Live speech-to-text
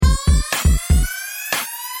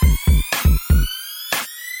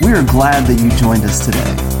We are glad that you joined us today.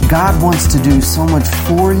 God wants to do so much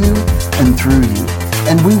for you and through you,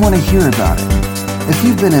 and we want to hear about it. If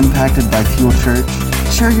you've been impacted by Fuel Church,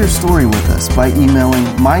 share your story with us by emailing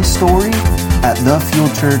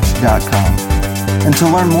mystory@thefuelchurch.com. And to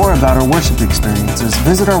learn more about our worship experiences,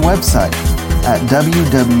 visit our website at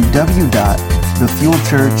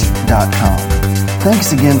www.thefuelchurch.com.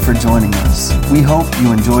 Thanks again for joining us. We hope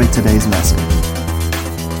you enjoyed today's message.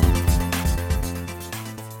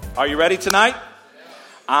 Are you ready tonight?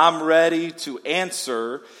 I'm ready to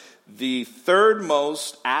answer the third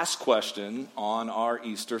most asked question on our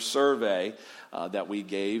Easter survey that we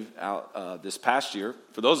gave out this past year.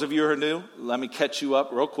 For those of you who are new, let me catch you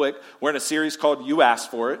up real quick. We're in a series called You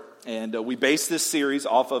Asked For It, and we based this series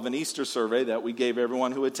off of an Easter survey that we gave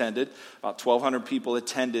everyone who attended. About 1,200 people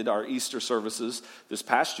attended our Easter services this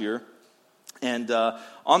past year. And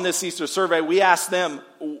on this Easter survey, we asked them,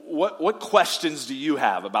 what questions do you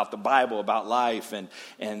have about the Bible, about life?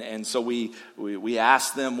 And so we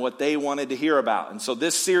asked them what they wanted to hear about. And so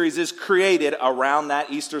this series is created around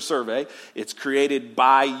that Easter survey. It's created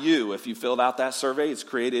by you. If you filled out that survey, it's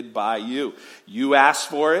created by you. You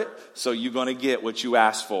asked for it, so you're going to get what you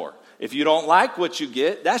asked for. If you don't like what you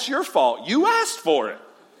get, that's your fault. You asked for it.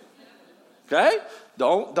 Okay?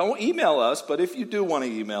 Don't email us, but if you do want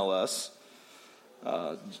to email us,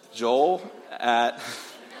 Joel at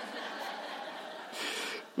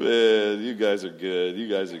man, you guys are good. You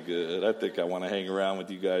guys are good. I think I want to hang around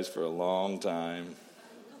with you guys for a long time.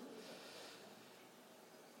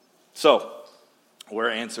 So,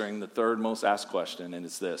 we're answering the third most asked question, and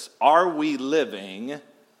it's this: are we living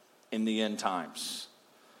in the end times?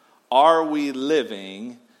 Are we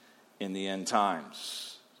living in the end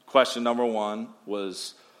times? Question number one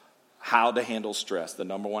was how to handle stress. The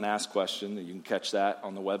number one asked question. You can catch that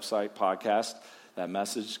on the website, podcast, that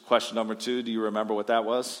message. Question number two, do you remember what that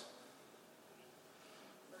was?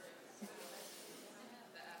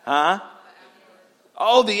 Huh?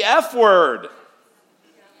 Oh, the F word.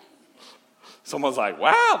 Someone's like,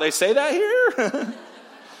 wow, they say that here?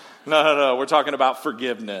 No. We're talking about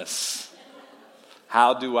forgiveness.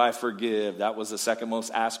 How do I forgive? That was the second most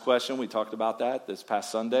asked question. We talked about that this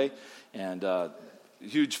past Sunday. And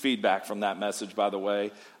huge feedback from that message, by the way.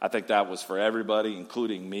 I think that was for everybody,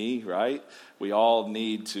 including me, right? We all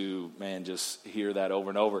need to, just hear that over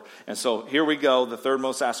and over. And so here we go. The third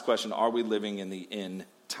most asked question: are we living in the end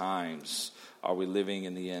times? Are we living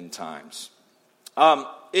in the end times?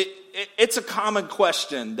 It's a common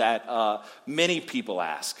question that many people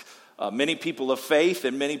ask. Many people of faith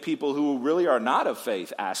and many people who really are not of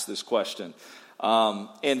faith ask this question.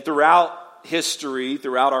 And throughout history,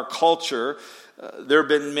 throughout our culture, there have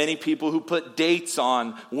been many people who put dates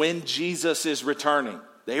on when Jesus is returning.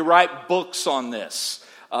 They write books on this.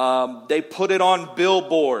 They put it on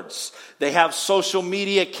billboards. They have social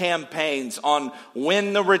media campaigns on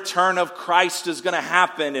when the return of Christ is going to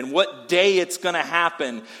happen and what day it's going to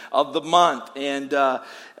happen of the month. And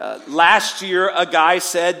last year, a guy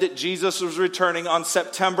said that Jesus was returning on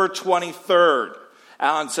September 23rd.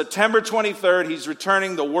 On September 23rd, he's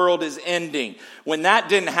returning. The world is ending. When that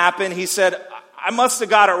didn't happen, he said, I must have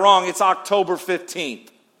got it wrong. It's October 15th.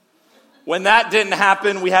 When that didn't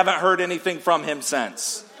happen, we haven't heard anything from him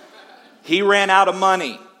since. He ran out of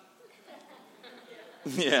money.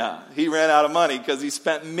 Yeah, he ran out of money because he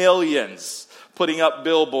spent millions putting up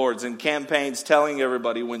billboards and campaigns telling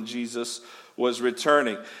everybody when Jesus was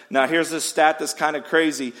returning. Now, here's a stat that's kind of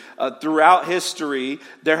crazy. Throughout history,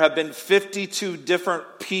 there have been 52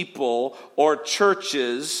 different people or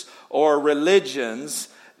churches or religions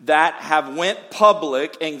that have went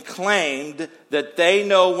public and claimed that they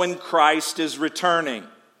know when Christ is returning.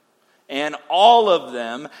 And all of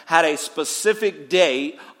them had a specific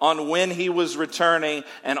date on when he was returning,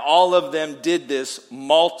 and all of them did this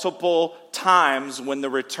multiple times when the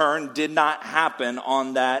return did not happen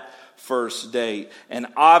on that first date. And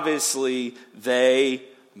obviously, they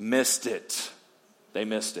missed it. They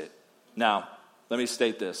missed it. Now, let me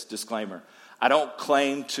state this, disclaimer. I don't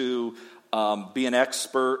claim to be an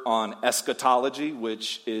expert on eschatology,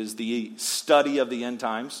 which is the study of the end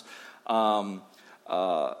times.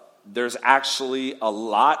 There's actually a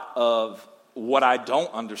lot of what I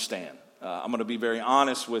don't understand. I'm going to be very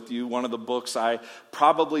honest with you. One of the books I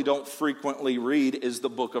probably don't frequently read is the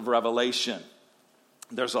book of Revelation.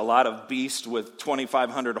 There's a lot of beast with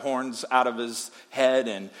 2,500 horns out of his head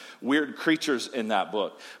and weird creatures in that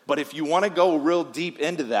book. But if you want to go real deep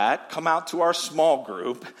into that, come out to our small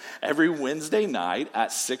group every Wednesday night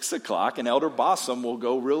at 6 o'clock, and Elder Bossum will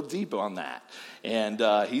go real deep on that. And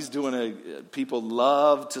he's people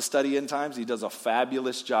love to study end times. He does a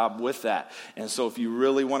fabulous job with that. And so if you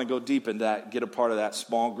really want to go deep in that, get a part of that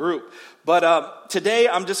small group. But today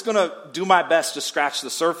I'm just going to do my best to scratch the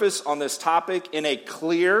surface on this topic in a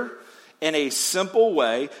clear, in a simple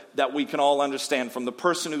way that we can all understand, from the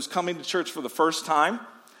person who's coming to church for the first time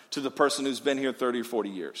to the person who's been here 30 or 40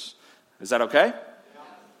 years. Is that okay?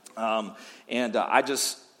 I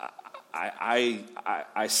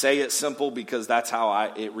say it simple because that's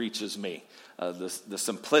how it reaches me. The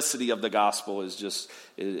simplicity of the gospel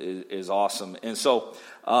is awesome. And so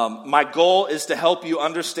my goal is to help you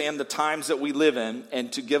understand the times that we live in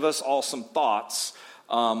and to give us all some thoughts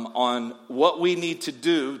on what we need to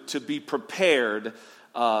do to be prepared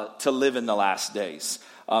to live in the last days.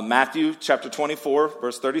 Matthew chapter 24,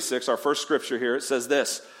 verse 36, our first scripture here, it says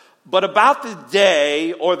this: "But about the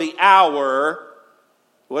day or the hour,"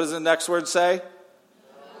 what does the next word say?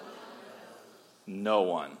 No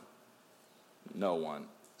one. No one.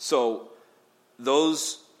 So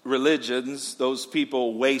those religions, those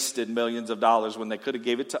people wasted millions of dollars when they could have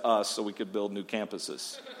gave it to us so we could build new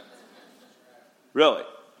campuses. Really.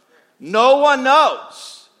 No one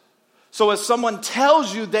knows. So if someone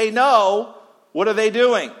tells you they know, what are they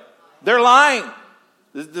doing? They're lying.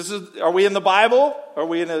 Are we in the Bible? Or are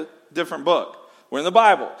we in a different book? We're in the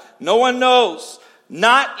Bible. No one knows.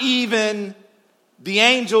 Not even the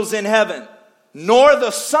angels in heaven, nor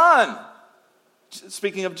the Son,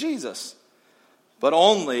 speaking of Jesus, but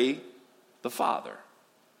only the Father.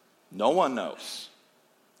 No one knows.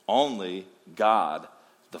 Only God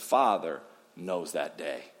the Father knows that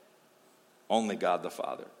day. Only God the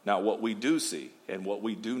Father. Now, what we do see and what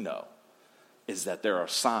we do know is that there are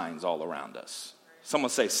signs all around us. Someone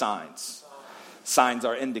say signs. Signs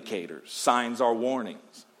are indicators. Signs are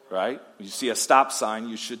warnings, right? When you see a stop sign,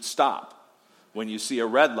 you should stop. When you see a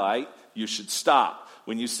red light, you should stop.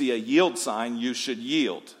 When you see a yield sign, you should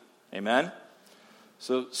yield. Amen?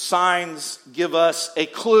 So signs give us a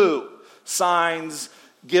clue. Signs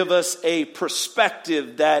give us a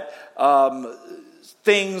perspective that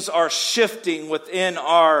things are shifting within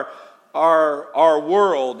our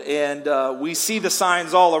world, and we see the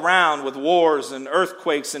signs all around with wars and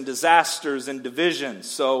earthquakes and disasters and divisions.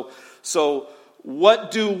 So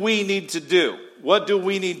what do we need to do? What do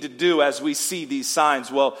we need to do as we see these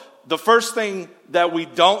signs? Well, the first thing that we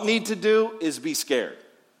don't need to do is be scared.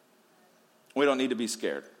 We don't need to be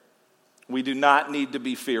scared. We do not need to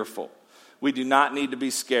be fearful. We do not need to be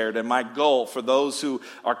scared. And my goal for those who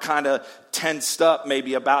are kind of tensed up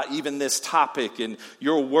maybe about even this topic and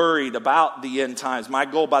you're worried about the end times, my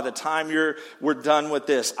goal by the time we're done with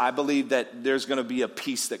this, I believe that there's going to be a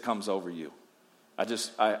peace that comes over you.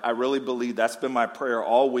 I really believe that's been my prayer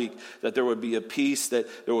all week, that there would be a peace,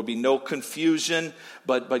 that there would be no confusion,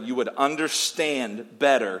 but you would understand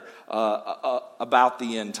better about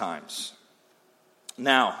the end times.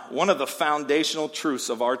 Now, one of the foundational truths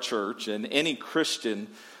of our church and any Christian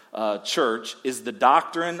church is the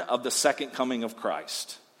doctrine of the second coming of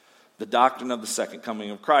Christ. The doctrine of the second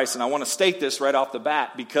coming of Christ. And I want to state this right off the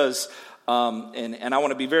bat because, and I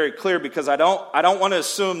want to be very clear because I don't want to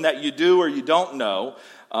assume that you do or you don't know,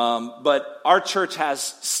 but our church has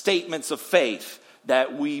statements of faith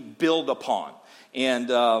that we build upon. And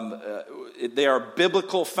they are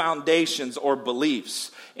biblical foundations or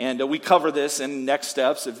beliefs. And we cover this in Next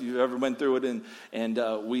Steps, if you ever went through it,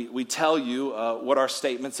 and we tell you what our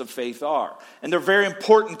statements of faith are. And they're very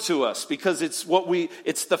important to us because it's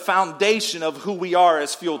the foundation of who we are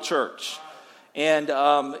as Fuel Church. And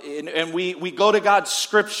we go to God's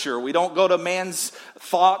Scripture. We don't go to man's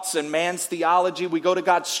thoughts and man's theology. We go to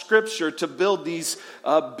God's Scripture to build these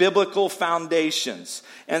biblical foundations.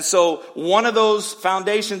 And so one of those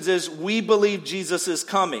foundations is we believe Jesus is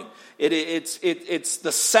coming. It's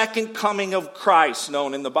the second coming of Christ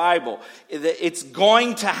known in the Bible. It's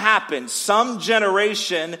going to happen. Some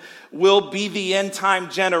generation will be the end time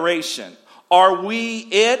generation. Are we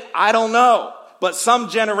it? I don't know. But some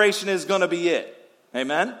generation is going to be it.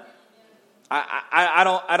 Amen?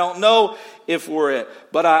 I don't know if we're it.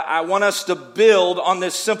 But I want us to build on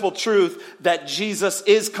this simple truth that Jesus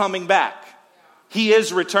is coming back. He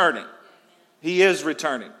is returning. He is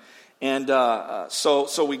returning. And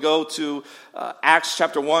so we go to Acts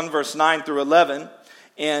chapter 1, verse 9 through 11.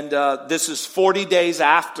 And this is 40 days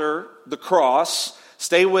after the cross.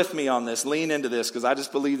 Stay with me on this. Lean into this because I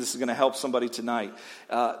just believe this is going to help somebody tonight.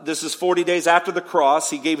 This is 40 days after the cross.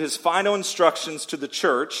 He gave his final instructions to the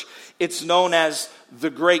church. It's known as the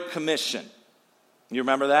Great Commission. You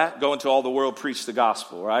remember that? Go into all the world, preach the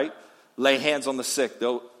gospel, right? Lay hands on the sick.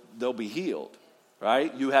 They'll be healed.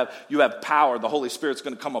 right? You have power. The Holy Spirit's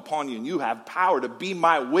going to come upon you, and you have power to be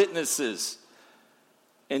my witnesses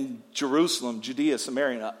in Jerusalem, Judea,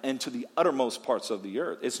 Samaria, and to the uttermost parts of the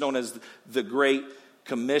earth. It's known as the Great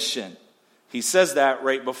Commission. He says that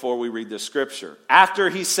right before we read this scripture. After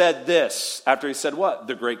he said this, after he said what?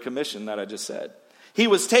 The Great Commission that I just said. He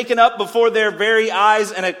was taken up before their very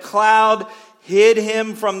eyes, and a cloud hid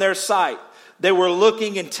him from their sight. They were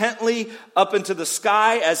looking intently up into the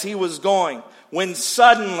sky as he was going, when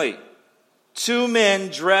suddenly 2 men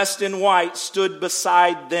dressed in white stood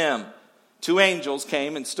beside them. 2 angels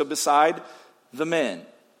came and stood beside the men,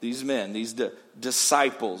 these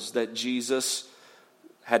disciples that Jesus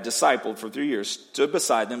had discipled for 3 years, stood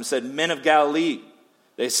beside them and said, "Men of Galilee,"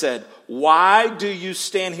 they said, "why do you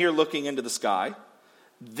stand here looking into the sky?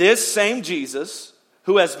 This same Jesus,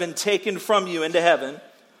 who has been taken from you into heaven,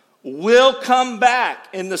 will come back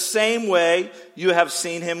in the same way you have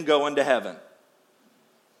seen him go into heaven."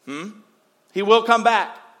 He will come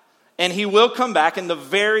back. And he will come back in the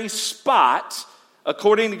very spot,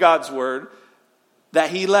 according to God's word, that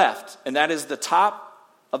he left. And that is the top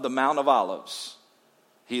of the Mount of Olives.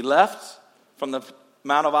 He left from the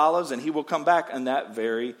Mount of Olives, and he will come back in that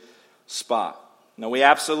very spot. Now, we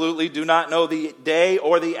absolutely do not know the day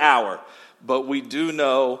or the hour, but we do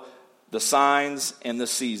know the signs and the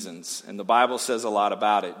seasons. And the Bible says a lot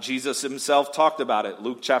about it. Jesus himself talked about it.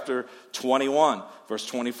 Luke chapter 21, verse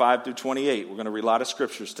 25 through 28. We're going to read a lot of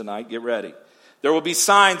scriptures tonight. Get ready. There will be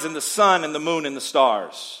signs in the sun and the moon and the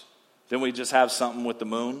stars. Didn't we just have something with the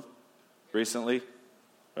moon recently?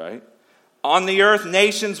 Right? On the earth,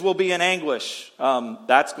 nations will be in anguish.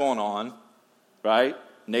 That's going on. Right?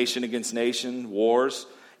 Nation against nation, wars.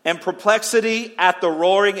 And perplexity at the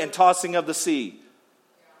roaring and tossing of the sea.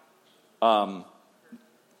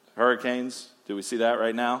 Hurricanes, do we see that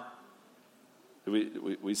right now?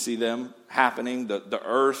 Do we see them happening? The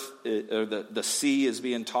earth, the sea is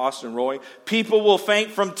being tossed and rolling. People will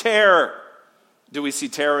faint from terror. Do we see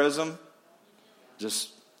terrorism? Just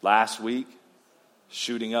last week,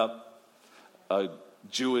 shooting up a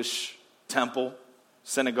Jewish temple,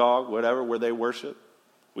 synagogue, whatever, where they worship.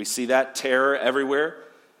 We see that terror everywhere.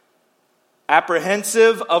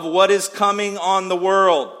 Apprehensive of what is coming on the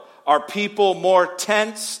world. Are people more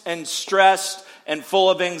tense and stressed and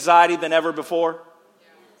full of anxiety than ever before?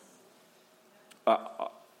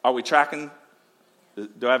 Are we tracking?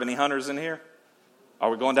 Do I have any hunters in here?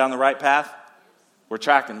 Are we going down the right path? We're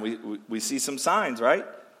tracking. We see some signs, right?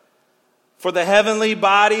 For the heavenly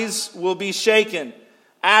bodies will be shaken.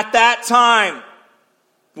 At that time.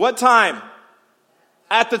 What time?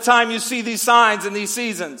 At the time you see these signs and these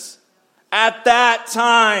seasons. At that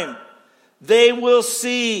time. They will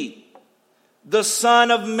see the Son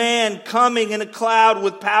of Man coming in a cloud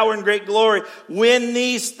with power and great glory. When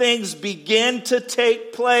these things begin to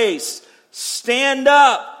take place, stand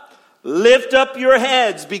up, lift up your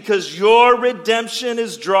heads, because your redemption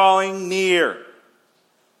is drawing near.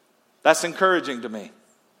 That's encouraging to me.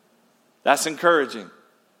 That's encouraging.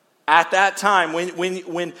 At that time,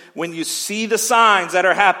 when you see the signs that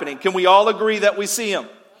are happening, can we all agree that we see them?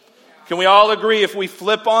 Can we all agree if we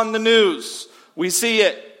flip on the news, we see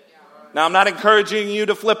it? Now, I'm not encouraging you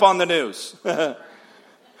to flip on the news.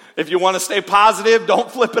 If you want to stay positive,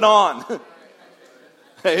 don't flip it on.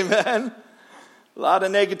 Amen? A lot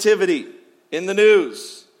of negativity in the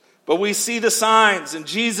news. But we see the signs, and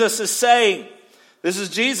Jesus is saying, this is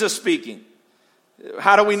Jesus speaking.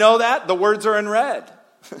 How do we know that? The words are in red.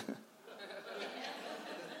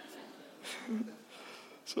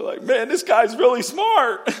 So like, man, this guy's really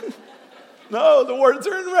smart. No, the words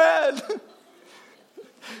are in red.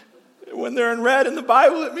 When they're in red in the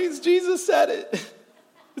Bible, it means Jesus said it.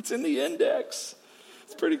 It's in the index.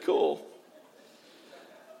 It's pretty cool.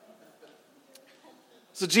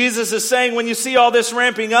 So Jesus is saying, when you see all this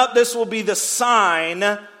ramping up, this will be the sign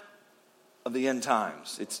of the end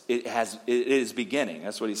times. It is beginning.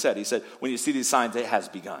 That's what he said. He said, when you see these signs, it has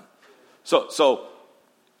begun. So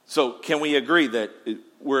can we agree that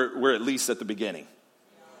we're at least at the beginning?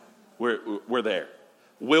 We're there.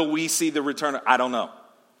 Will we see the return? I don't know.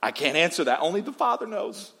 I can't answer that. Only the Father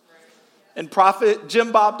knows. And Prophet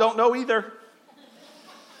Jim Bob don't know either.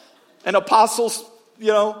 And Apostles,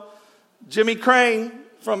 Jimmy Crane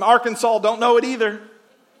from Arkansas don't know it either.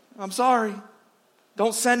 I'm sorry.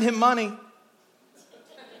 Don't send him money.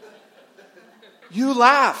 You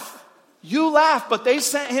laugh, but they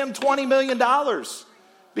sent him $20 million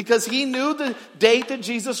because he knew the date that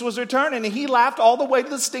Jesus was returning, and he laughed all the way to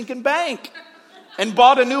the stinking bank and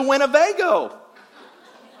bought a new Winnebago.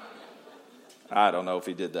 I don't know if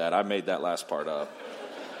he did that. I made that last part up.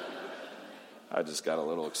 I just got a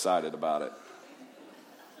little excited about it.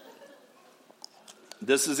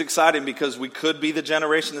 This is exciting because we could be the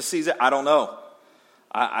generation that sees it. I don't know.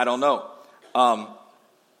 I don't know.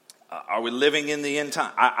 Are we living in the end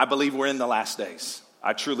time? I believe we're in the last days.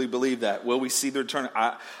 I truly believe that. Will we see the return?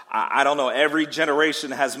 I don't know. Every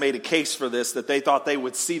generation has made a case for this, that they thought they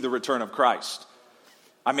would see the return of Christ.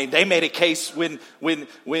 I mean, they made a case when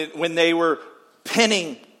they were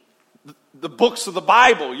penning the books of the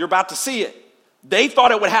Bible. You're about to see it. They thought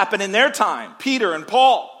it would happen in their time. Peter and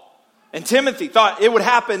Paul and Timothy thought it would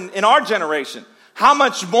happen in our generation. How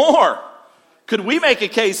much more could we make a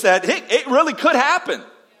case that it really could happen?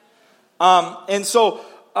 And so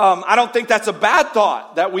I don't think that's a bad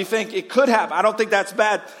thought, that we think it could happen. I don't think that's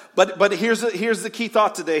bad. But here's the key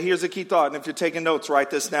thought today. Here's the key thought. And if you're taking notes, write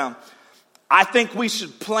this down. I think we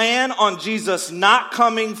should plan on Jesus not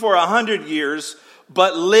coming for 100 years,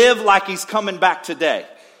 but live like he's coming back today.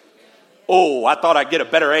 Oh, I thought I'd get a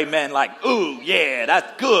better amen, like, ooh, yeah,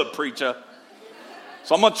 that's good, preacher.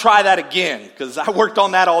 So I'm going to try that again, because I worked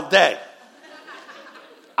on that all day.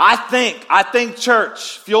 I think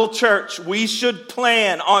church, Fuel Church, we should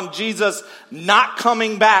plan on Jesus not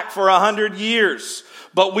coming back for 100 years,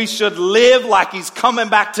 but we should live like he's coming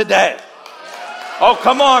back today. Oh,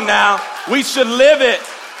 come on now. We should live it.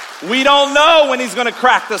 We don't know when he's going to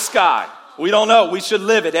crack the sky. We don't know. We should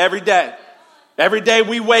live it every day. Every day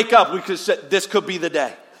we wake up, we could say, this could be the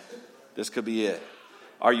day. This could be it.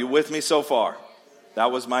 Are you with me so far?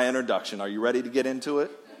 That was my introduction. Are you ready to get into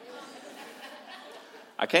it?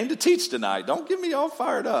 I came to teach tonight. Don't get me all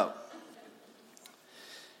fired up.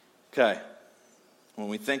 Okay. When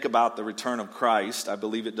we think about the return of Christ, I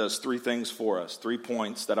believe it does three things for us. 3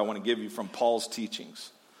 points that I want to give you from Paul's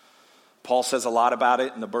teachings. Paul says a lot about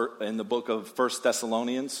it in the book of 1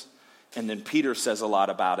 Thessalonians. And then Peter says a lot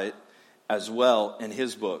about it as well in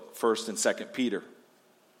his book, 1 and 2 Peter.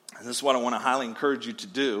 And this is what I want to highly encourage you to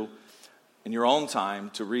do in your own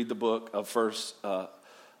time, to read the book of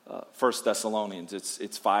 1 Thessalonians.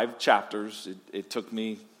 It's 5 chapters. It took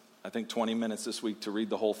me, I think, 20 minutes this week to read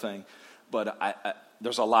the whole thing. But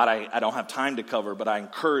there's a lot I don't have time to cover, but I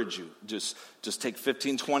encourage you, just take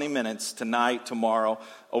 15, 20 minutes tonight, tomorrow,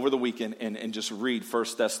 over the weekend, and just read 1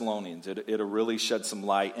 Thessalonians. It'll really shed some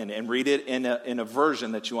light, and read it in a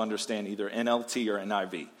version that you understand, either NLT or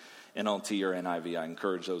NIV. NLT or NIV. I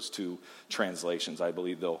encourage those two translations. I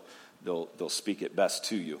believe they'll speak it best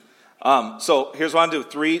to you. So here's what I'm going to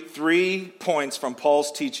do. Three points from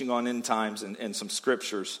Paul's teaching on end times and some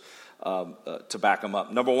scriptures to back them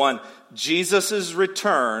up. Number one, Jesus'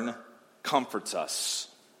 return comforts us.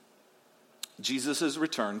 Jesus'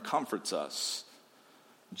 return comforts us.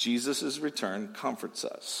 Jesus' return comforts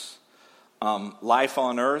us. Life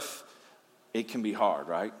on earth, it can be hard,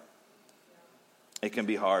 right? It can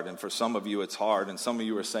be hard. And for some of you, it's hard. And some of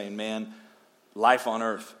you are saying, man, life on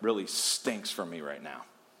earth really stinks for me right now.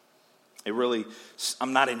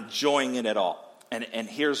 I'm not enjoying it at all. And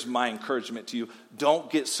here's my encouragement to you.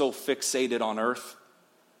 Don't get so fixated on earth,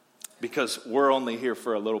 because we're only here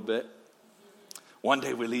for a little bit. One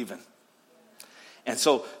day we're leaving. And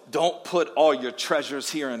so don't put all your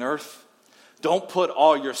treasures here on earth. Don't put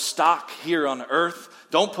all your stock here on earth.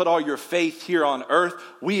 Don't put all your faith here on earth.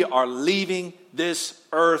 We are leaving this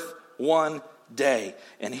earth one day.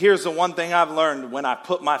 And here's the one thing I've learned: when I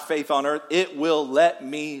put my faith on earth, it will let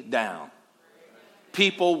me down.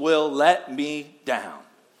 People will let me down.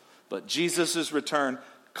 But Jesus' return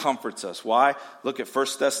comforts us. Why? Look at 1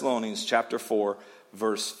 Thessalonians chapter 4,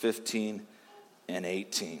 verse 15 and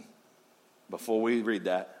 18. Before we read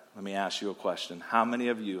that, let me ask you a question. How many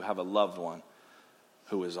of you have a loved one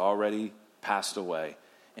who has already passed away,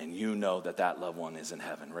 and you know that that loved one is in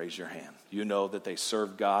heaven? Raise your hand. You know that they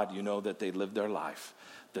served God. You know that they lived their life.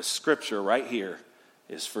 The scripture right here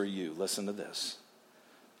is for you. Listen to this.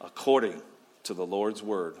 According to the Lord's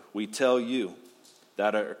word, we tell you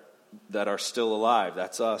that are still alive,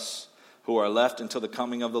 that's us, who are left until the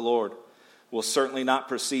coming of the Lord, will certainly not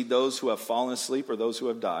precede those who have fallen asleep or those who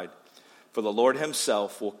have died. For the Lord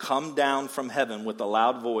himself will come down from heaven with a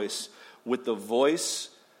loud voice, with the voice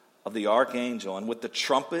of the archangel, and with the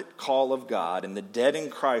trumpet call of God, and the dead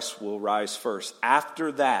in Christ will rise first.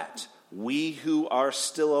 After that, we who are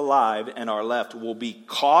still alive and are left will be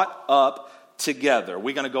caught up together.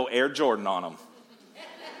 We're going to go Air Jordan on them.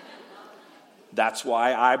 That's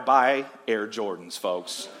why I buy Air Jordans,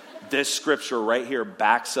 folks. This scripture right here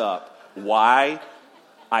backs up why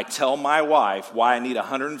I tell my wife why I need a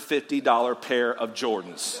 $150 pair of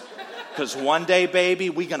Jordans. Because one day,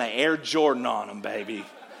 baby, we're going to Air Jordan on them, baby.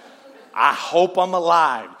 I hope I'm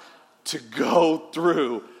alive to go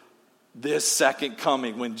through this second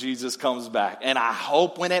coming when Jesus comes back. And I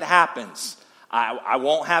hope when it happens, I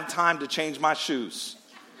won't have time to change my shoes.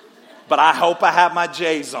 But I hope I have my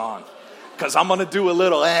J's on, because I'm going to do a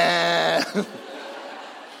little and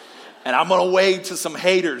I'm going to wave to some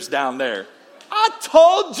haters down there. I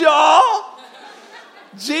told y'all,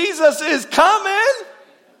 Jesus is coming.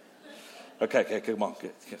 Okay, come on.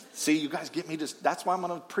 See, you guys get me just, that's why I'm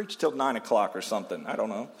going to preach till 9 o'clock or something. I don't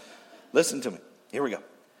know. Listen to me. Here we go.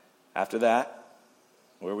 After that,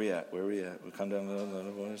 where are we at? We come down to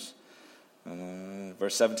the voice.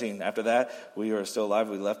 Verse 17, after that, we are still alive.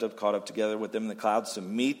 We left up, caught up together with them in the clouds to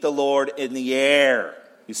meet the Lord in the air.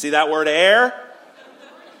 You see that word air?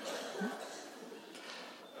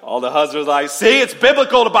 All the husbands are like, see, it's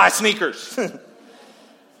biblical to buy sneakers.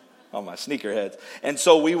 All my sneakerheads. And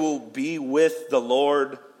so we will be with the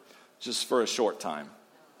Lord just for a short time.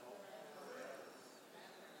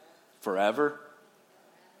 Forever?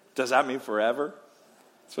 Does that mean forever?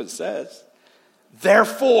 That's what it says.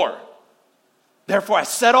 Therefore, I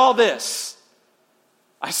said all this.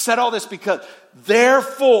 I said all this because,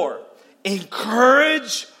 therefore,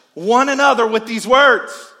 encourage one another with these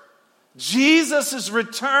words. Jesus'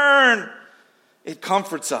 return, it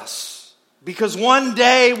comforts us. Because one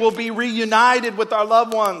day we'll be reunited with our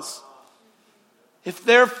loved ones. If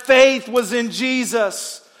their faith was in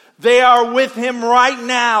Jesus, they are with him right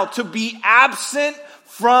now. To be absent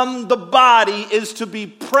from the body is to be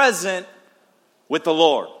present with the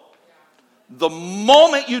Lord. The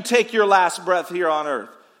moment you take your last breath here on earth,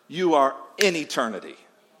 you are in eternity.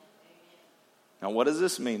 Now, what does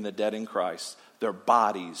this mean? The dead in Christ, their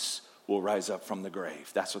bodies will rise up from the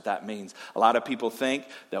grave. That's what that means. A lot of people think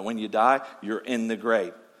that when you die, you're in the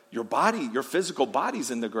grave. Your body, your physical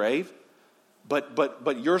body's in the grave,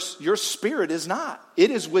 but your spirit is not.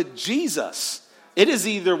 It is with Jesus. It is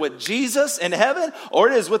either with Jesus in heaven or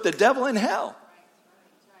it is with the devil in hell.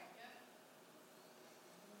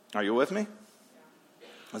 Are you with me?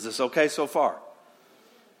 Is this okay so far?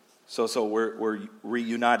 So we're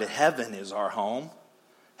reunited. Heaven is our home.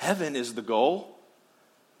 Heaven is the goal.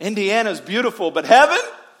 Indiana's beautiful, but heaven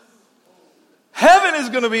is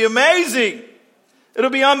going to be amazing. It'll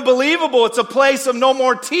be unbelievable. It's a place of no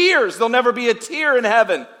more tears. There'll never be a tear in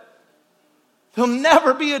heaven. There'll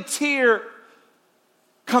never be a tear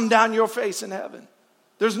come down your face in heaven.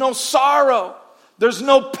 There's no sorrow. There's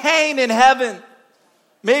no pain in heaven.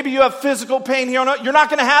 Maybe you have physical pain here on earth. You're not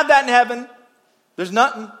going to have that in heaven. There's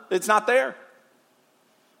nothing. It's not there.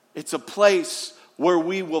 It's a place where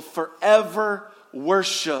we will forever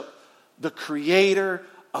worship the creator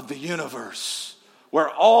of the universe, where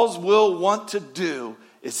all we'll want to do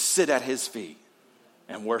is sit at his feet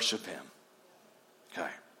and worship him.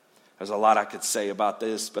 Okay. There's a lot I could say about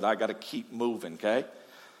this, but I got to keep moving, okay?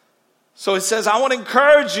 So it says, I want to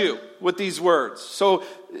encourage you with these words. So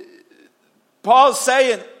Paul's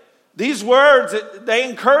saying these words, they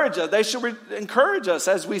encourage us. They should encourage us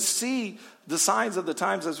as we see the signs of the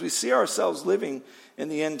times, as we see ourselves living in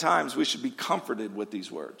the end times. We should be comforted with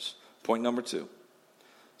these words. Point number 2.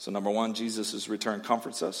 So number 1, Jesus' return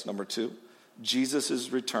comforts us. Number 2,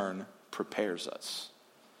 Jesus' return prepares us.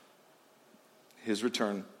 His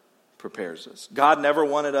return prepares us. God never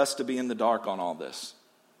wanted us to be in the dark on all this.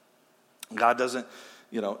 God doesn't,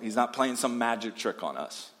 he's not playing some magic trick on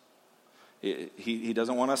us. He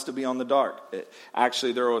doesn't want us to be on the dark.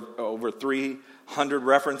 Actually, there are over 300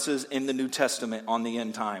 references in the New Testament on the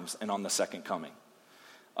end times and on the second coming.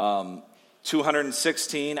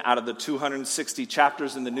 216 out of the 260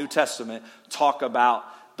 chapters in the New Testament talk about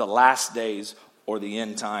the last days or the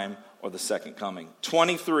end time or the second coming.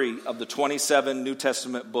 23 of the 27 New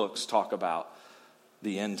Testament books talk about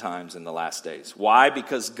the end times and the last days. Why?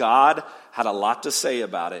 Because God had a lot to say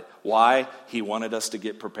about it. Why? He wanted us to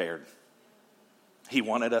get prepared. He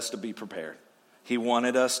wanted us to be prepared. He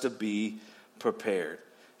wanted us to be prepared.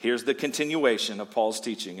 Here's the continuation of Paul's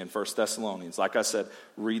teaching in 1 Thessalonians. Like I said,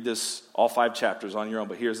 read this, all 5 chapters on your own.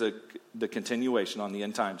 But here's the continuation on the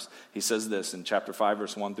end times. He says this in chapter 5,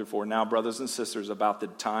 verse 1 through 4. Now, brothers and sisters, about the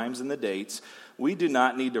times and the dates, we do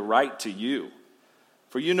not need to write to you,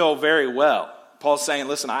 for you know very well. Paul's saying,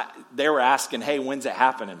 listen, they were asking, hey, when's it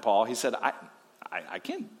happening, Paul? He said, I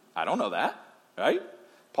don't know that, right?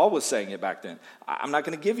 Paul was saying it back then. I'm not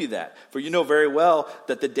going to give you that. For you know very well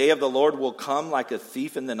that the day of the Lord will come like a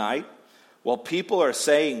thief in the night. While people are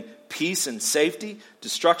saying peace and safety,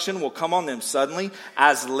 destruction will come on them suddenly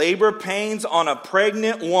as labor pains on a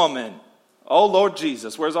pregnant woman. Oh, Lord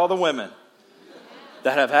Jesus, where's all the women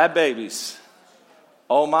that have had babies?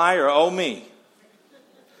 Oh, my or oh, me?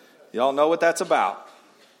 Y'all know what that's about.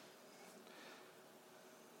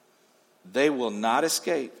 They will not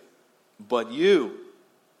escape, but you,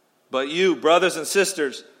 brothers and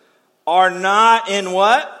sisters, are not in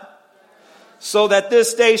what? so that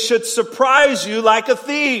this day should surprise you like a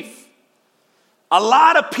thief. A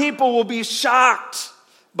lot of people will be shocked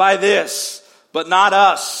by this, but not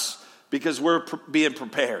us, because we're being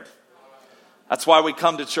prepared. That's why we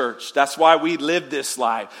come to church. That's why we live this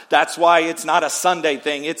life. That's why it's not a Sunday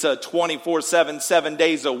thing. It's a 24/7, 7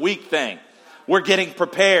 days a week thing. We're getting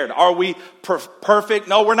prepared. Are we perfect?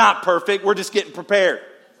 No, we're not perfect. We're just getting prepared.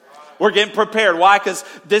 We're getting prepared. Why? Because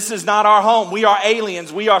this is not our home. We are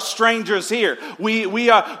aliens. We are strangers here.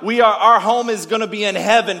 Our home is going to be in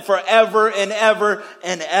heaven forever and ever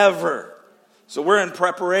and ever. So we're in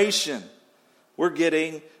preparation. We're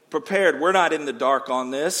getting prepared. We're not in the dark on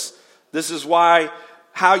this. This is why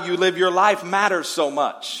how you live your life matters so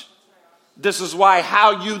much. This is why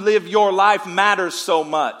how you live your life matters so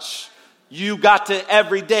much. You got to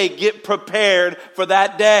every day get prepared for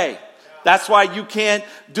that day. That's why you can't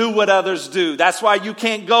do what others do. That's why you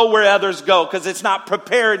can't go where others go, because it's not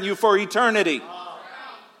preparing you for eternity.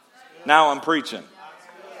 Now I'm preaching.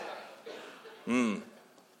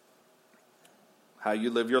 How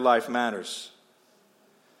you live your life matters.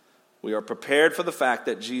 We are prepared for the fact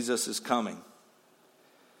that Jesus is coming.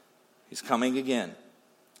 He's coming again.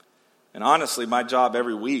 And honestly, my job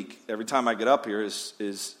every week, every time I get up here,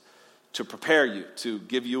 is to prepare you, to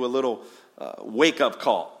give you a little wake-up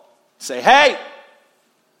call. Say, hey,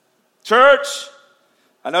 church,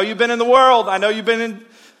 I know you've been in the world. I know you've been in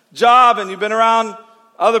job and you've been around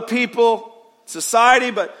other people, society,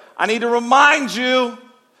 but I need to remind you,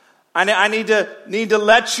 I need to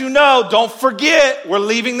let you know, don't forget, we're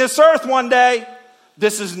leaving this earth one day.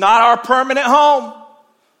 This is not our permanent home.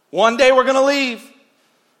 One day we're going to leave.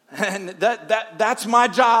 And that's my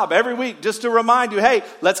job every week, just to remind you, hey,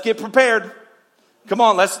 let's get prepared. Come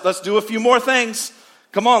on, let's do a few more things.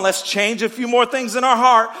 Come on, let's change a few more things in our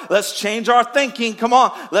heart. Let's change our thinking. Come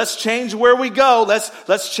on, let's change where we go.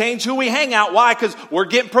 Let's change who we hang out. Why? Because we're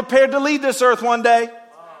getting prepared to leave this earth one day.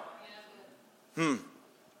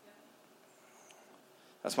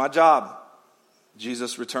 That's my job.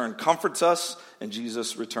 Jesus' return comforts us, and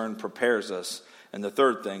Jesus' return prepares us. And the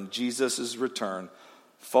third thing, Jesus' return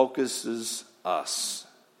focuses us.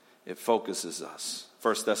 It focuses us.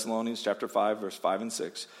 1 Thessalonians chapter 5, verse 5 and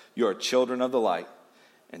 6. You are children of the light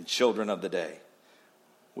and children of the day.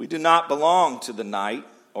 We do not belong to the night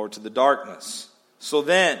or to the darkness. So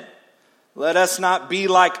then, let us not be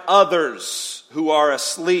like others who are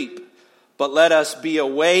asleep, but let us be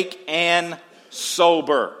awake and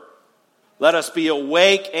sober. Let us be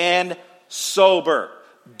awake and sober.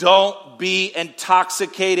 Don't be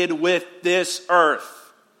intoxicated with this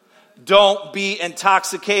earth. Don't be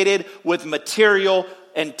intoxicated with material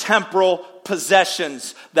and temporal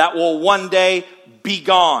possessions that will one day be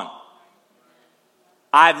gone.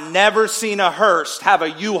 I've never seen a hearse have a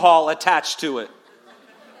U-Haul attached to it.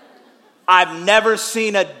 I've never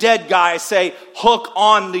seen a dead guy say, hook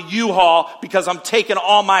on the U-Haul because I'm taking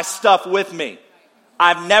all my stuff with me.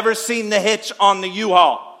 I've never seen the hitch on the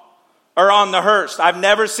U-Haul or on the hearse. I've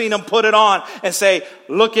never seen him put it on and say,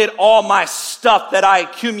 look at all my stuff that I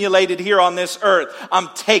accumulated here on this earth. I'm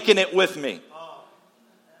taking it with me.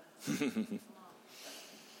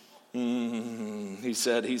 He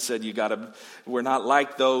said, we're not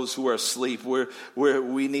like those who are asleep.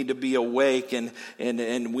 We need to be awake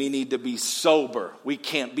and we need to be sober. We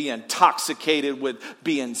can't be intoxicated with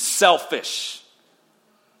being selfish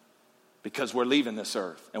because we're leaving this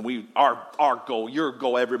earth. And our goal, your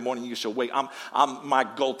goal every morning you should wake. My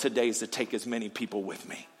goal today is to take as many people with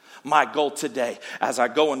me. My goal today, as I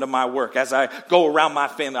go into my work, as I go around my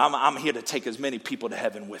family, I'm here to take as many people to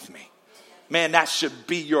heaven with me. Man, that should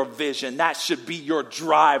be your vision. That should be your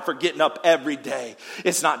drive for getting up every day.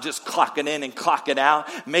 It's not just clocking in and clocking out,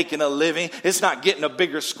 making a living. It's not getting a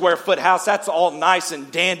bigger square foot house. That's all nice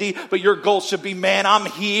and dandy. But your goal should be, man, I'm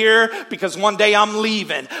here because one day I'm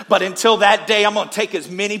leaving. But until that day, I'm going to take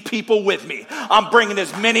as many people with me. I'm bringing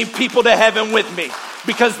as many people to heaven with me.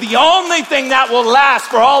 Because the only thing that will last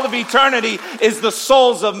for all of eternity is the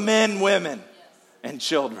souls of men, women, and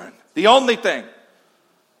children. The only thing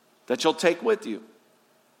that you'll take with you,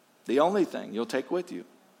 the only thing you'll take with you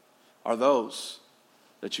are those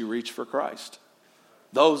that you reach for Christ.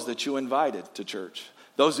 Those that you invited to church.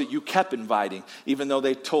 Those that you kept inviting, even though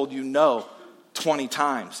they told you no 20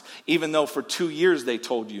 times. Even though for 2 years they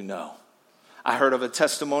told you no. I heard of a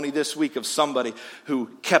testimony this week of somebody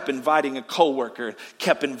who kept inviting a coworker,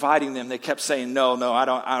 kept inviting them. They kept saying, no,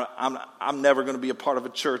 I'm never going to be a part of a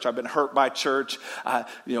church. I've been hurt by church.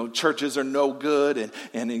 Churches are no good.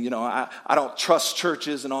 And I don't trust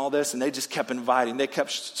churches and all this. And they just kept inviting. They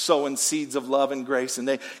kept sowing seeds of love and grace. And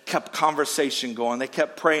they kept conversation going. They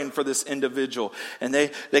kept praying for this individual. And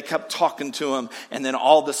they kept talking to him. And then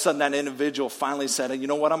all of a sudden that individual finally said, you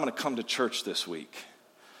know what, I'm going to come to church this week.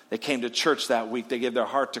 They came to church that week. They gave their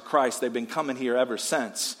heart to Christ. They've been coming here ever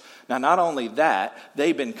since. Now, not only that,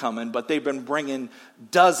 they've been coming, but they've been bringing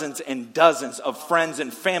dozens and dozens of friends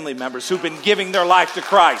and family members who've been giving their life to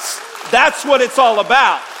Christ. That's what it's all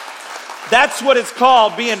about. That's what it's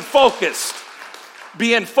called, being focused.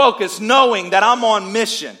 Being focused, knowing that I'm on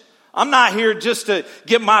mission. I'm not here just to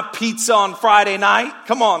get my pizza on Friday night.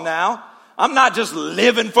 Come on now. I'm not just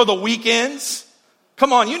living for the weekends.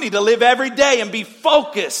 Come on, you need to live every day and be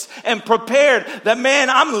focused and prepared that, man,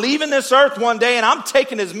 I'm leaving this earth one day and I'm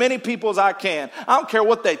taking as many people as I can. I don't care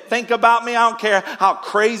what they think about me. I don't care how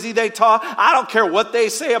crazy they talk. I don't care what they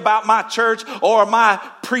say about my church or my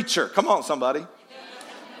preacher. Come on, somebody.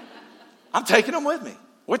 I'm taking them with me.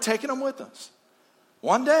 We're taking them with us.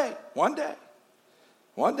 One day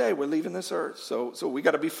we're leaving this earth. So we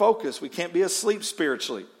got to be focused. We can't be asleep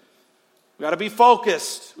spiritually. We got to be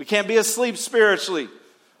focused. We can't be asleep spiritually.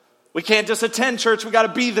 We can't just attend church. We got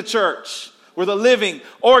to be the church. We're the living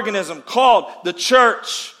organism called the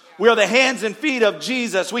church. We are the hands and feet of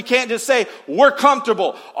Jesus. We can't just say we're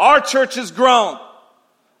comfortable. Our church has grown.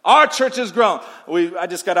 Our church has grown. I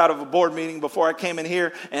just got out of a board meeting before I came in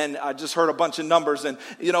here, and I just heard a bunch of numbers. And,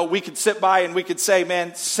 we could sit by and we could say,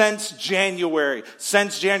 man, since January,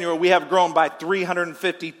 we have grown by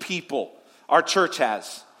 350 people. Our church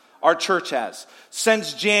has.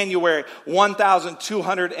 Since January,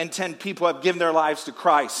 1,210 people have given their lives to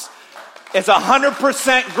Christ. It's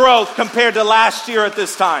 100% growth compared to last year at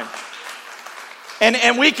this time.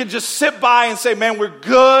 And we could just sit by and say, man, we're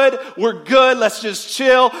good. Let's just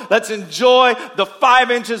chill. Let's enjoy the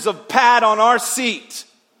 5 inches of pad on our seat.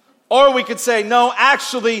 Or we could say, no,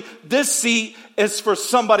 actually, this seat is for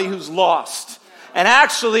somebody who's lost. And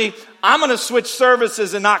actually, I'm going to switch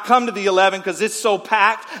services and not come to the 11 because it's so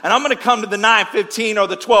packed. And I'm going to come to the 9:15 or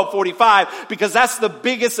the 12:45 because that's the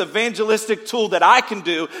biggest evangelistic tool that I can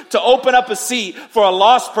do to open up a seat for a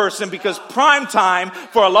lost person, because prime time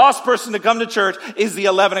for a lost person to come to church is the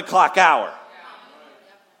 11 o'clock hour.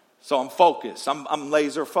 So I'm focused. I'm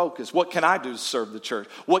laser focused. What can I do to serve the church?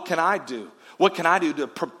 What can I do? What can I do to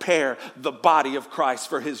prepare the body of Christ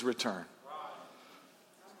for his return?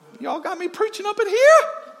 Y'all got me preaching up in here?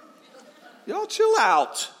 Y'all chill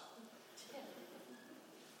out.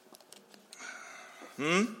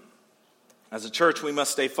 As a church, we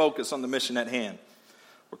must stay focused on the mission at hand.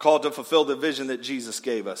 We're called to fulfill the vision that Jesus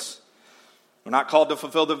gave us. We're not called to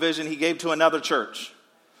fulfill the vision he gave to another church.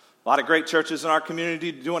 A lot of great churches in our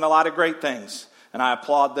community doing a lot of great things, and I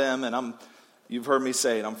applaud them. And you've heard me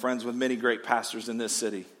say it, I'm friends with many great pastors in this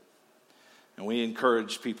city. And we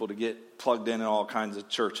encourage people to get plugged in all kinds of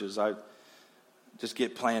churches. I just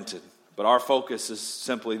get planted. But our focus is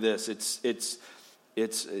simply this. It's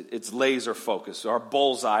laser focused. Our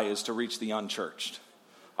bullseye is to reach the unchurched.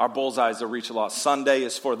 Our bullseye is to reach a lost. Sunday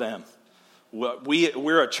is for them.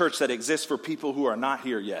 We're a church that exists for people who are not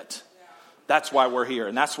here yet. That's why we're here,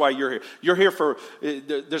 and that's why you're here. You're here for,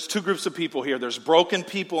 there's two groups of people here. There's broken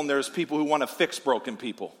people, and there's people who want to fix broken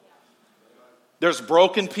people. There's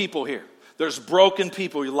broken people here. There's broken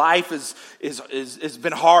people. Your life has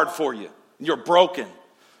been hard for you. You're broken.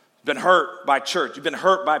 You've been hurt by church. You've been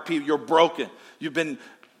hurt by people. You're broken. You've been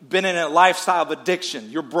in a lifestyle of addiction.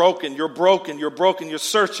 You're broken. You're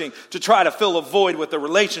searching to try to fill a void with a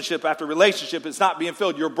relationship after relationship. It's not being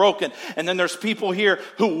filled. You're broken. And then there's people here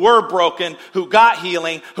who were broken, who got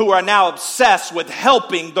healing, who are now obsessed with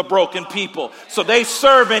helping the broken people. So they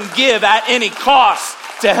serve and give at any cost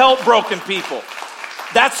to help broken people.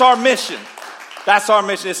 That's our mission.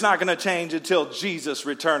 It's not going to change until Jesus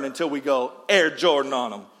returns, until we go Air Jordan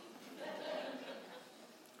on them.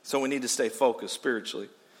 So we need to stay focused spiritually.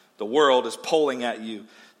 The world is pulling at you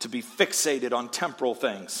to be fixated on temporal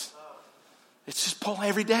things. It's just pulling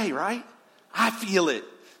every day, right? I feel it.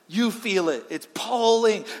 You feel it. It's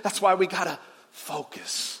pulling. That's why we got to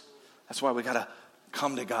focus. That's why we got to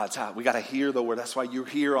come to God's house. We got to hear the word. That's why you're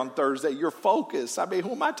here on Thursday. You're focused. I mean,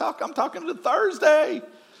 who am I talking? I'm talking to Thursday.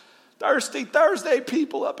 Thirsty Thursday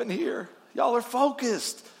people up in here. Y'all are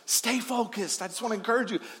focused. Stay focused. I just want to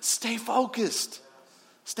encourage you. Stay focused.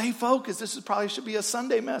 Stay focused. This probably should be a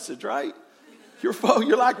Sunday message, right? You're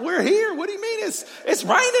like, we're here. What do you mean? It's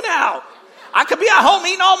raining out. I could be at home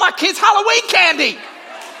eating all my kids' Halloween candy.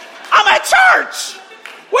 I'm at church.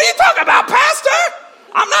 What are you talking about, Pastor?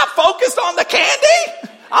 I'm not focused on the candy.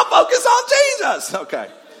 I'm focused on Jesus. Okay.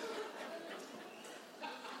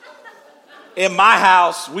 In my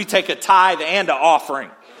house, we take a tithe and an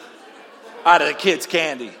offering out of the kids'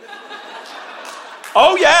 candy.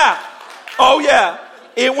 Oh, yeah. Oh, yeah.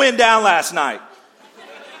 It went down last night.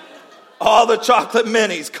 All the chocolate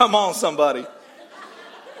minis. Come on, somebody.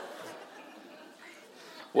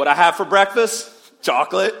 What I have for breakfast?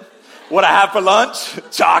 Chocolate. What I have for lunch?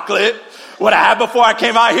 Chocolate. What I had before I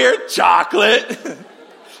came out here? Chocolate.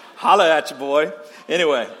 Holla at you, boy.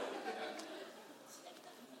 Anyway.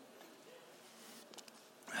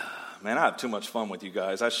 Man, I have too much fun with you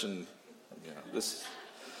guys. I shouldn't,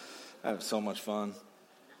 I have so much fun.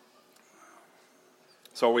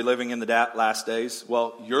 So are we living in the last days?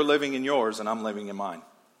 Well, you're living in yours and I'm living in mine.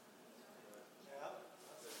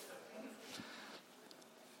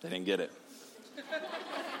 They didn't get it.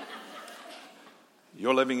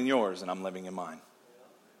 You're living in yours and I'm living in mine.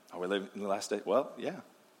 Are we living in the last day? Well, yeah.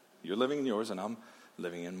 You're living in yours and I'm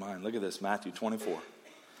living in mine. Look at this, Matthew 24,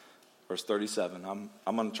 verse 37.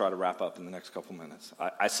 I'm going to try to wrap up in the next couple minutes.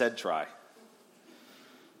 I said try.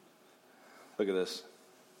 Look at this.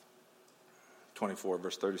 24,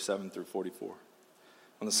 verse 37 through 44.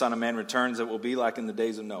 When the Son of Man returns, it will be like in the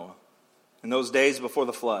days of Noah. In those days before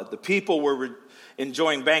the flood, the people were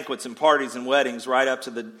enjoying banquets and parties and weddings right up to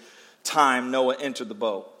the time Noah entered the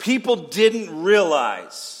boat. People didn't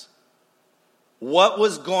realize what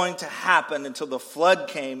was going to happen until the flood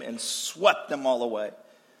came and swept them all away.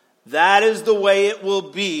 That is the way it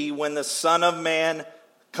will be when the Son of Man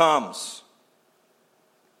comes.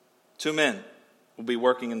 2 men will be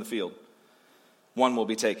working in the field. One will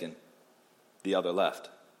be taken, the other left.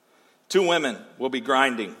 2 women will be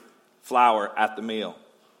grinding flour at the mill.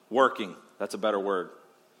 Working, that's a better word.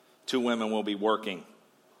 2 women will be working,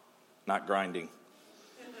 not grinding.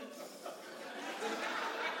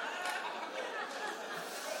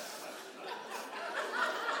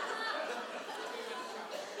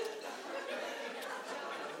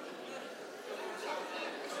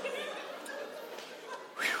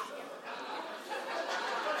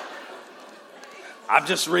 I'm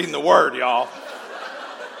just reading the word, y'all.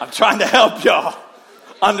 I'm trying to help y'all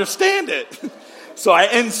understand it. So I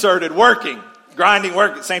inserted working, grinding,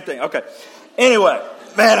 working, same thing. Okay. Anyway,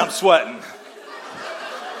 man, I'm sweating.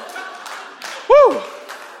 Woo!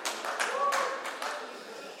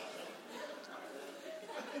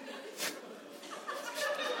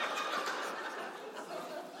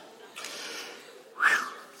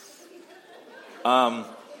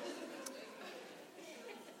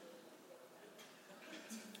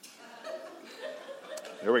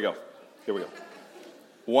 Here we go.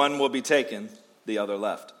 One will be taken, the other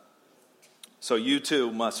left. So you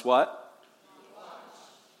too must what?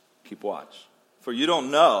 Keep watch. For you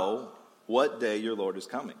don't know what day your Lord is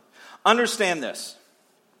coming. Understand this.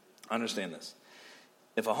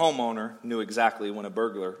 If a homeowner knew exactly when a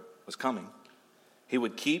burglar was coming, he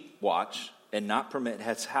would keep watch and not permit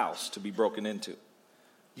his house to be broken into.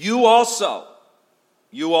 You also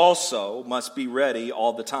must be ready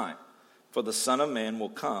all the time, for the Son of Man will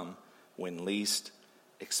come when least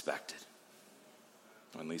expected.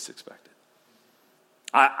 When least expected.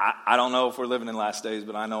 I don't know if we're living in last days,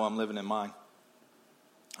 but I know I'm living in mine.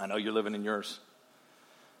 I know you're living in yours.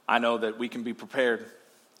 I know that we can be prepared.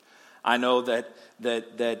 I know that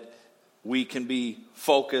we can be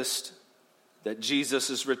focused, that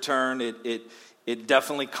Jesus' return, it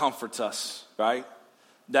definitely comforts us, right?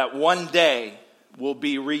 That one day we'll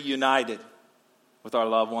be reunited with our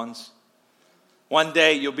loved ones. One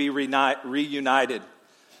day you'll be reunited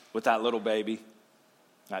with that little baby,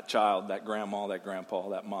 that child, that grandma, that grandpa,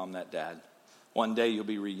 that mom, that dad. One day you'll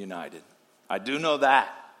be reunited. I do know that.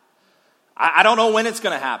 I don't know when it's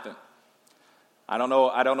going to happen. I don't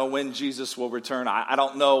know when Jesus will return. I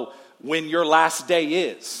don't know when your last day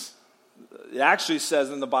is. It actually says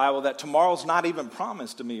in the Bible that tomorrow's not even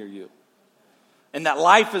promised to me or you. And that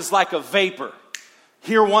life is like a vapor.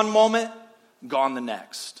 Here one moment, gone the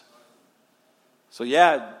next. So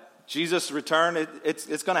yeah, Jesus' return,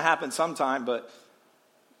 it's going to happen sometime, but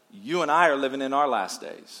you and I are living in our last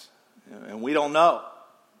days. And we don't know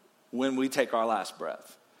when we take our last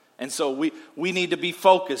breath. And so we need to be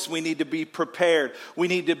focused. We need to be prepared. We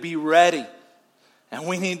need to be ready. And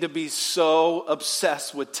we need to be so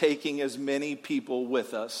obsessed with taking as many people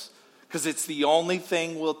with us, because it's the only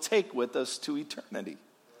thing we'll take with us to eternity.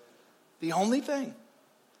 The only thing.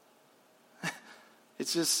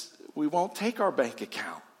 It's just, we won't take our bank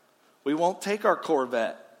account. We won't take our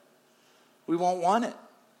Corvette. We won't want it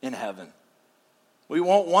in heaven. We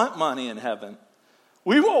won't want money in heaven.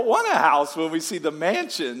 We won't want a house when we see the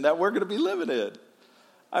mansion that we're going to be living in.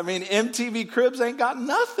 I mean, MTV Cribs ain't got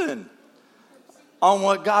nothing on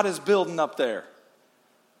what God is building up there.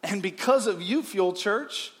 And because of you, Fuel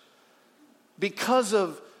Church, because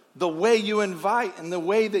of the way you invite and the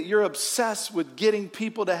way that you're obsessed with getting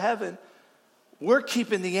people to heaven, we're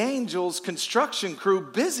keeping the angels construction crew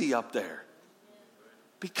busy up there.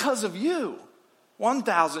 Because of you.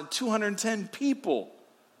 1,210 people.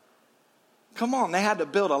 Come on, they had to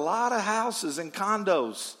build a lot of houses and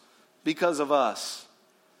condos because of us.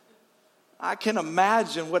 I can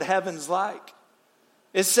imagine what heaven's like.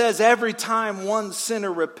 It says every time one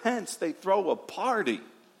sinner repents, they throw a party.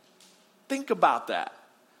 Think about that.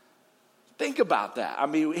 Think about that. I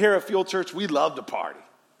mean, here at Fuel Church, we love to party,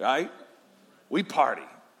 right? We party,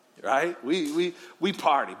 right? We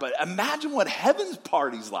party. But imagine what heaven's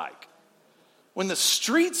party's like. When the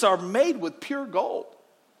streets are made with pure gold.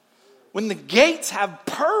 When the gates have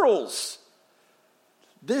pearls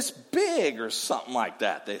this big or something like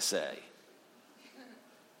that, they say.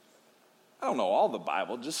 I don't know all the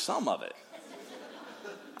Bible, just some of it.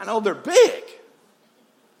 I know they're big.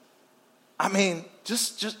 I mean,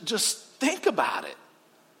 just think about it.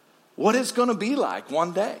 What it's going to be like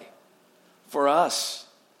one day for us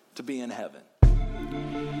to be in heaven.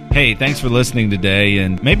 Hey, thanks for listening today.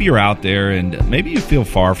 And maybe you're out there and maybe you feel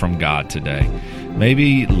far from God today.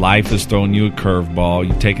 Maybe life has thrown you a curveball.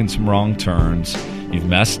 You've taken some wrong turns. You've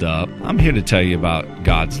messed up. I'm here to tell you about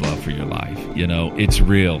God's love for your life. You know, it's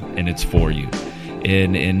real and it's for you.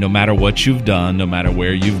 And no matter what you've done, no matter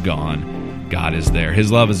where you've gone, God is there.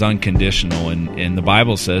 His love is unconditional. And the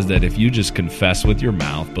Bible says that if you just confess with your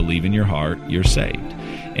mouth, believe in your heart, you're saved.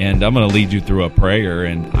 And I'm going to lead you through a prayer,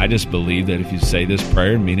 and I just believe that if you say this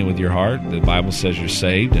prayer and mean it with your heart, the Bible says you're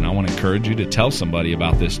saved, and I want to encourage you to tell somebody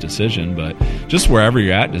about this decision. But just wherever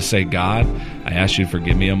you're at, just say, God, I ask you to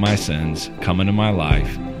forgive me of my sins, come into my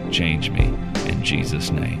life, change me in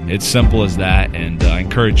Jesus' name. It's simple as that, and I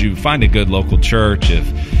encourage you, find a good local church.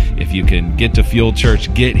 If you can get to Fuel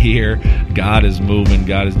Church, get here. God is moving.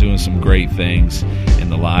 God is doing some great things in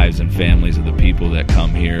the lives and families of the people that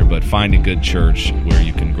come here. But find a good church where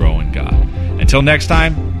you can grow in God. Until next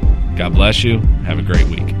time, God bless you. Have a great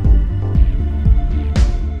week.